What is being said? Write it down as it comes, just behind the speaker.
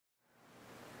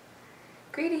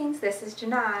Greetings, this is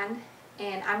Jahnan,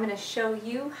 and I'm going to show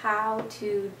you how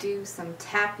to do some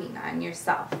tapping on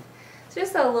yourself. It's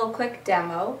just a little quick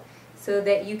demo so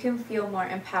that you can feel more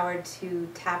empowered to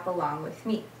tap along with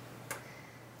me.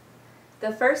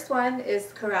 The first one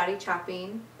is karate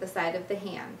chopping the side of the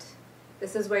hand.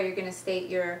 This is where you're going to state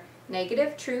your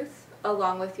negative truth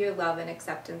along with your love and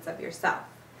acceptance of yourself.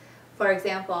 For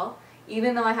example,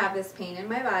 even though I have this pain in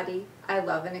my body, I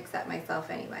love and accept myself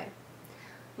anyway.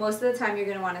 Most of the time you're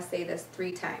going to want to say this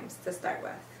 3 times to start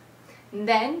with. And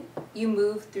then you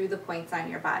move through the points on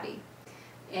your body.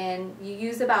 And you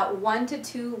use about 1 to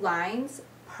 2 lines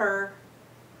per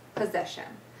position.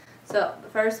 So the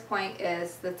first point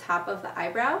is the top of the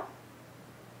eyebrow,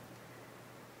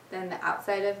 then the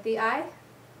outside of the eye,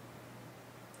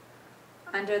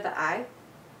 under the eye,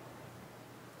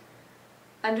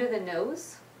 under the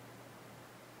nose,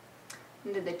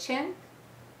 under the chin,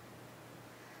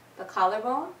 the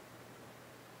collarbone,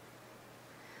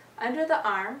 under the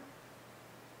arm,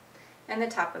 and the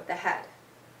top of the head.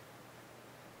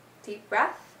 Deep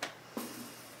breath.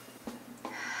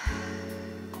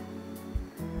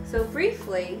 So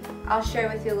briefly, I'll share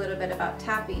with you a little bit about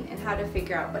tapping and how to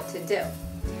figure out what to do.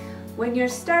 When you're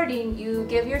starting, you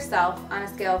give yourself, on a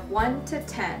scale of 1 to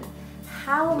 10,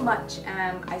 how much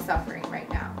am I suffering right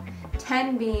now?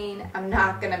 10 being, I'm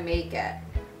not gonna make it.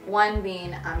 1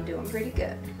 being, I'm doing pretty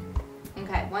good.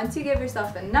 Okay, once you give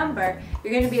yourself a number,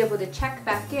 you're going to be able to check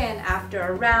back in after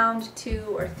a round,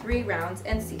 2 or 3 rounds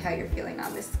and see how you're feeling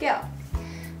on this scale.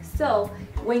 So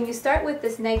when you start with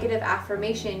this negative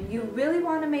affirmation, you really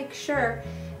want to make sure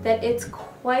that it's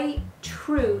quite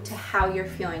true to how you're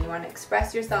feeling. You want to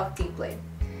express yourself deeply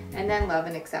and then love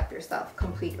and accept yourself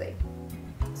completely.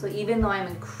 So even though I'm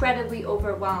incredibly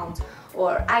overwhelmed,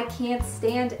 or I can't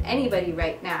stand anybody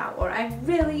right now, or I'm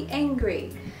really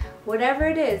angry, whatever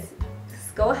it is,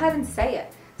 go ahead and say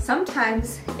it.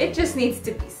 Sometimes it just needs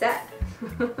to be said.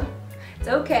 It's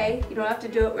okay. You don't have to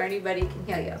do it where anybody can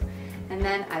hear you. And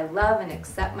then I love and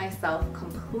accept myself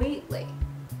completely.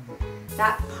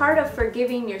 That part of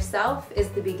forgiving yourself is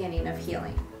the beginning of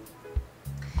healing.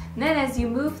 And then as you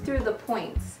move through the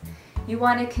points, you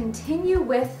want to continue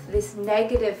with this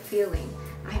negative feeling.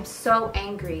 I'm so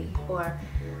angry, or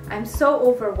I'm so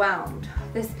overwhelmed.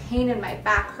 This pain in my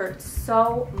back hurts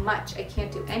so much, I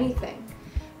can't do anything.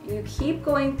 You keep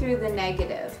going through the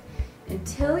negative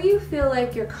until you feel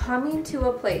like you're coming to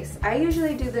a place. I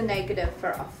usually do the negative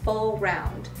for a full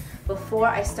round before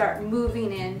I start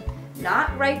moving in,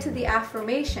 not right to the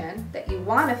affirmation that you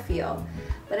want to feel,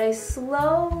 but I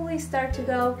slowly start to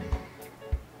go,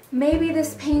 maybe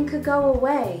this pain could go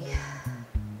away.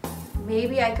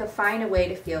 Maybe I could find a way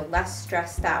to feel less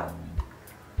stressed out.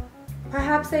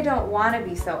 Perhaps I don't want to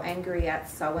be so angry at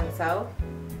so-and-so.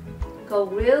 Go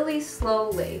really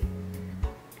slowly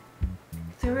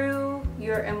through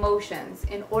your emotions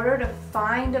in order to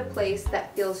find a place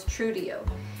that feels true to you.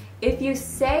 If you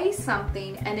say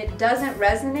something and it doesn't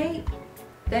resonate,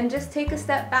 then just take a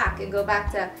step back and go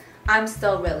back to, I'm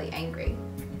still really angry.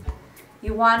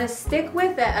 You want to stick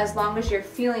with it as long as you're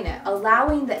feeling it.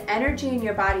 Allowing the energy in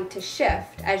your body to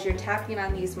shift as you're tapping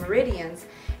on these meridians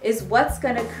is what's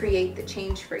going to create the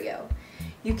change for you.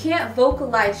 You can't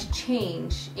vocalize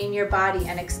change in your body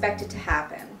and expect it to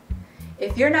happen.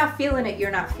 If you're not feeling it,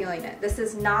 you're not feeling it. This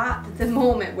is not the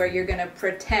moment where you're going to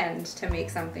pretend to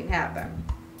make something happen.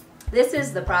 This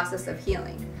is the process of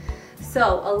healing.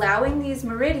 So allowing these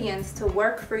meridians to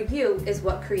work for you is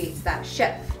what creates that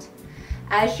shift.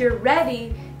 As you're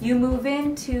ready, you move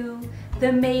into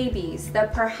the maybes, the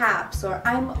perhaps, or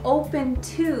I'm open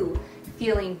to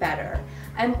feeling better.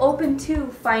 I'm open to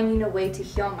finding a way to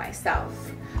heal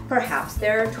myself. Perhaps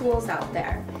there are tools out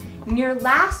there. And your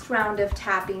last round of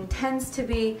tapping tends to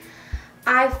be,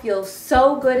 I feel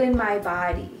so good in my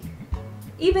body.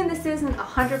 Even this isn't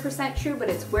 100% true, but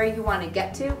it's where you want to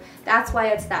get to. That's why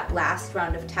it's that last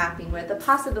round of tapping where the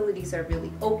possibilities are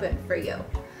really open for you.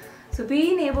 So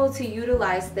being able to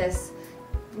utilize this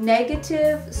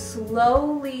negative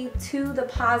slowly to the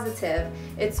positive,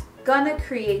 it's gonna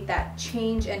create that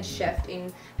change and shift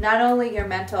in not only your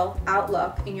mental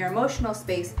outlook, in your emotional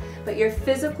space, but your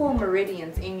physical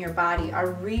meridians in your body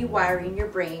are rewiring your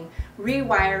brain,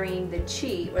 rewiring the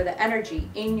chi or the energy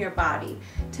in your body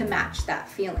to match that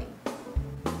feeling.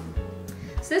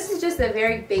 So this is just a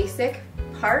very basic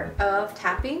part of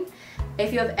tapping.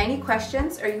 If you have any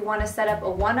questions or you want to set up a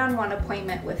one-on-one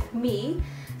appointment with me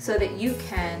so that you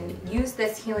can use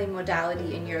this healing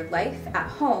modality in your life at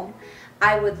home,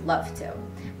 I would love to.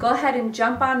 Go ahead and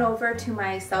jump on over to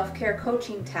my self-care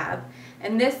coaching tab,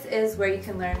 and this is where you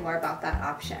can learn more about that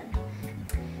option.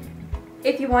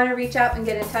 If you want to reach out and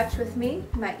get in touch with me,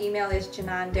 my email is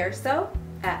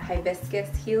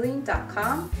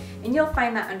jahnan.derso@hibiscushealing.com, and you'll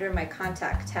find that under my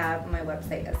contact tab on my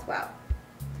website as well.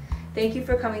 Thank you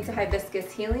for coming to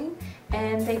Hibiscus Healing,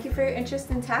 and thank you for your interest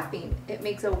in tapping. It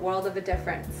makes a world of a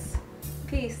difference.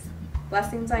 Peace.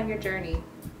 Blessings on your journey.